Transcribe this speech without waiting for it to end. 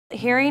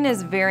Hearing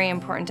is very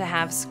important to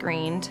have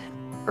screened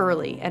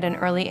early, at an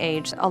early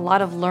age. A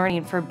lot of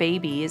learning for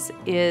babies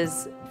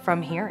is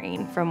from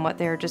hearing, from what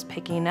they're just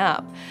picking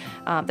up.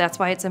 That's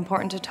why it's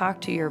important to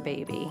talk to your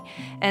baby.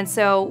 And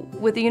so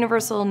with the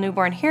universal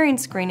newborn hearing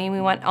screening,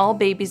 we want all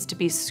babies to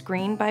be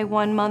screened by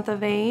 1 month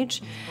of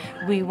age.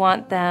 We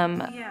want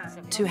them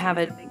to have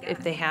if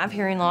they have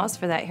hearing loss,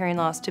 for that hearing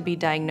loss to be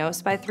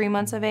diagnosed by 3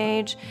 months of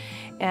age.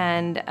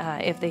 And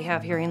if they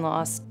have hearing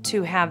loss,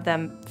 to have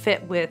them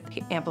fit with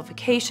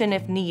amplification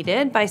if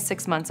needed by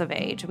 6 months of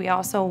age. We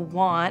also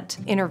want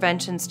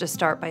interventions to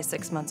start by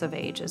 6 months of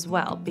age as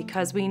well,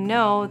 because we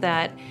know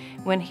that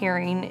when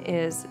hearing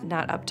is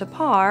not up to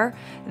par,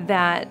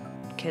 that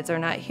kids are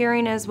not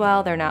hearing as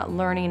well, they're not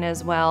learning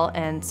as well,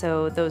 and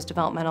so those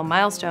developmental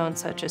milestones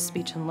such as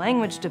speech and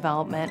language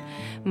development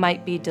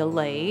might be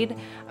delayed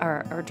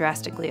or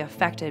drastically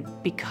affected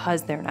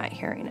because they're not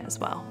hearing as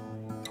well.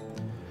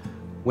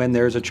 When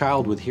there's a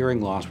child with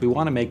hearing loss, we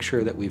want to make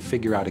sure that we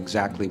figure out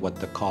exactly what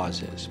the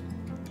cause is.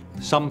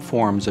 Some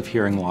forms of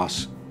hearing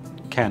loss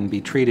can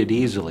be treated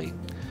easily,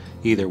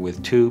 either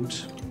with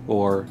tubes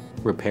or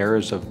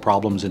repairs of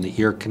problems in the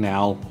ear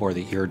canal or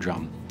the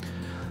eardrum.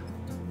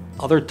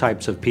 Other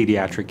types of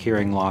pediatric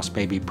hearing loss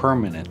may be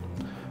permanent,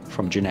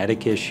 from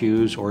genetic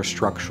issues or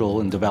structural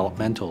and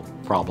developmental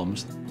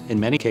problems. In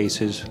many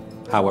cases,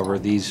 however,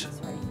 these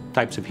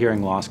types of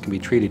hearing loss can be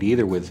treated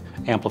either with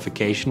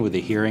amplification with a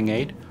hearing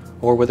aid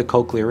or with a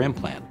cochlear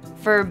implant.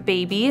 For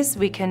babies,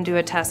 we can do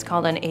a test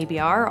called an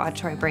ABR,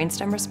 Auditory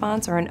Brainstem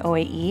Response, or an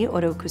OAE,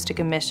 Otoacoustic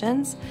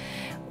Emissions.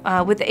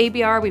 With the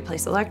ABR, we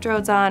place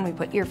electrodes on, we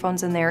put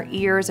earphones in their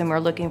ears, and we're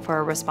looking for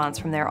a response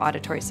from their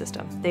auditory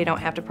system. They don't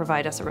have to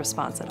provide us a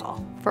response at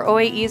all. For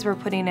OAEs, we're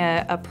putting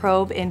a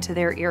probe into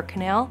their ear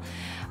canal,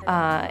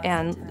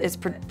 and it's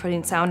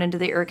putting sound into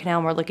the ear canal,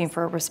 and we're looking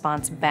for a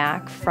response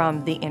back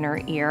from the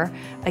inner ear.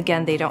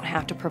 Again, they don't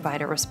have to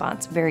provide a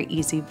response. Very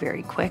easy,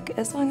 very quick,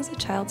 as long as the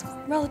child's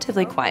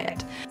relatively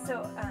quiet.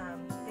 So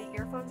the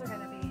earphones are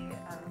going to be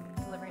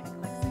delivering a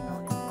click signal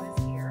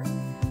into his ear.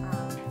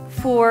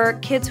 For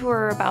kids who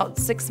are about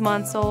 6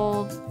 months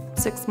old,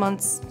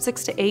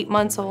 6 to 8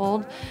 months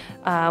old,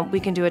 we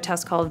can do a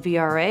test called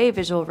VRA,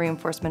 Visual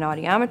Reinforcement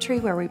Audiometry,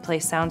 where we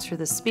place sounds through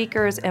the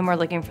speakers and we're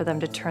looking for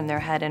them to turn their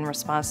head in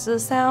response to the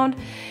sound.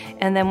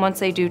 And then once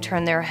they do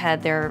turn their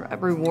head, they're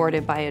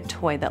rewarded by a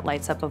toy that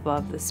lights up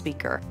above the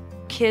speaker.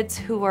 Kids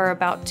who are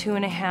about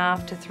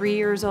 2.5 to 3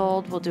 years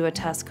old will do a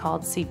test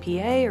called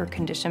CPA, or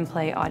Condition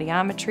Play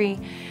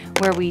Audiometry,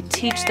 where we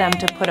teach them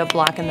to put a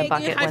block in the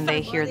bucket when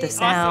they hear the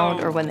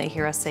sound or when they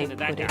hear us say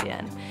put it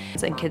in.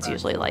 And kids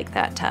usually like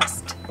that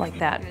test, like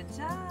that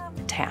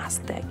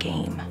task, that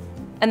game.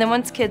 And then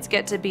once kids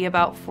get to be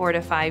about 4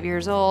 to 5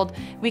 years old,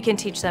 we can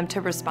teach them to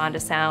respond to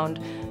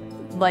sound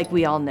like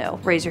we all know.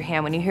 Raise your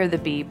hand when you hear the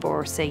beep,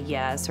 or say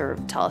yes, or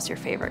tell us your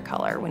favorite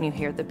color when you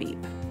hear the beep.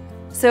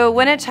 So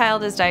when a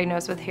child is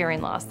diagnosed with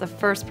hearing loss, the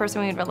first person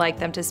we would like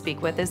them to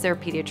speak with is their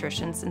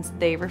pediatrician, since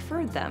they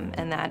referred them,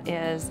 and that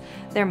is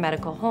their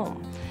medical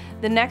home.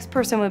 The next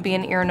person would be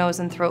an ear, nose,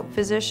 and throat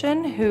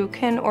physician who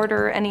can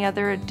order any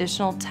other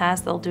additional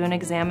tests. They'll do an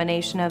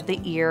examination of the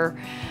ear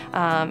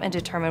and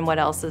determine what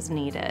else is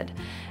needed.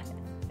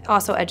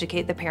 Also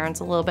educate the parents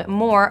a little bit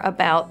more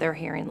about their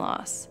hearing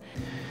loss.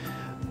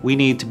 We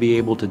need to be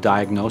able to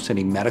diagnose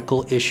any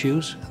medical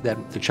issues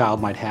that the child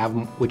might have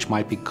which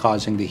might be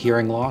causing the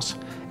hearing loss.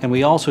 And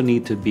we also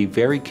need to be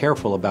very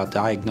careful about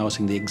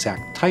diagnosing the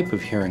exact type of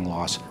hearing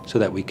loss so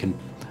that we can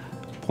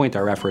point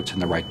our efforts in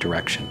the right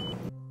direction.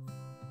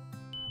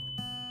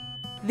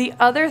 The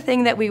other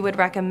thing that we would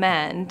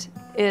recommend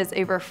is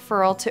a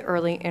referral to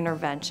early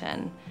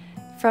intervention.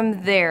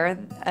 From there,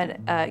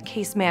 a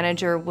case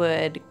manager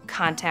would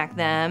contact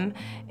them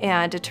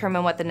and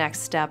determine what the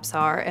next steps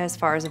are as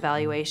far as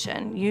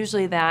evaluation.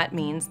 Usually that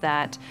means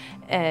that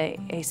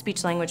a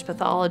speech-language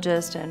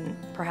pathologist and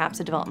perhaps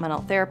a developmental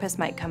therapist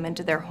might come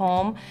into their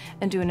home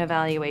and do an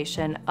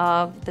evaluation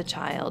of the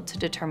child to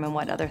determine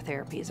what other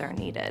therapies are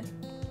needed.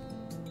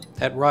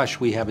 At Rush,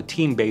 we have a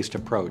team-based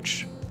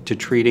approach to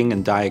treating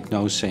and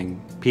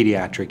diagnosing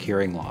pediatric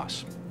hearing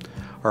loss.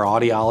 Our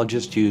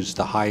audiologists use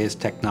the highest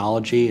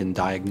technology in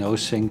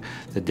diagnosing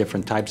the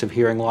different types of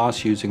hearing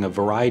loss using a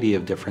variety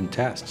of different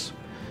tests.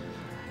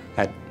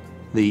 At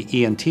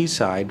the ENT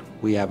side,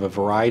 we have a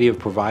variety of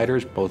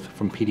providers, both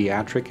from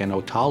pediatric and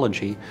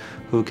otology,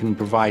 who can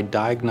provide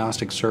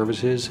diagnostic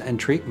services and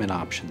treatment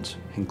options,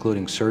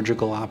 including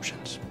surgical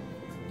options.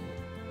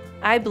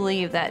 I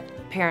believe that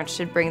parents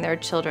should bring their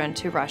children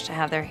to Rush to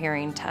have their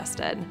hearing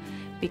tested,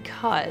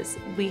 because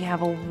we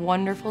have a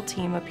wonderful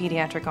team of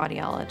pediatric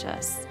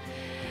audiologists.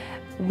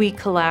 We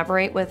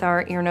collaborate with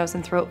our ear, nose,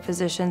 and throat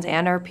physicians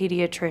and our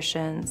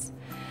pediatricians.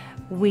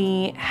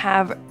 We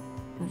have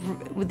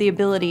the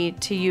ability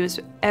to use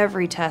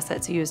every test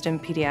that's used in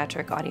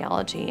pediatric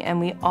audiology, and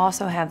we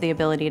also have the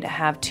ability to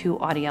have 2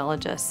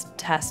 audiologists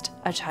test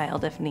a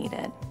child if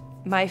needed.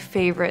 My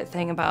favorite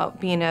thing about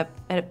being a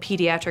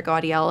pediatric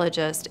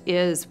audiologist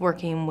is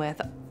working with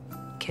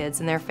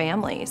kids and their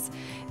families.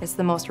 It's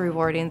the most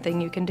rewarding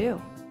thing you can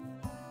do.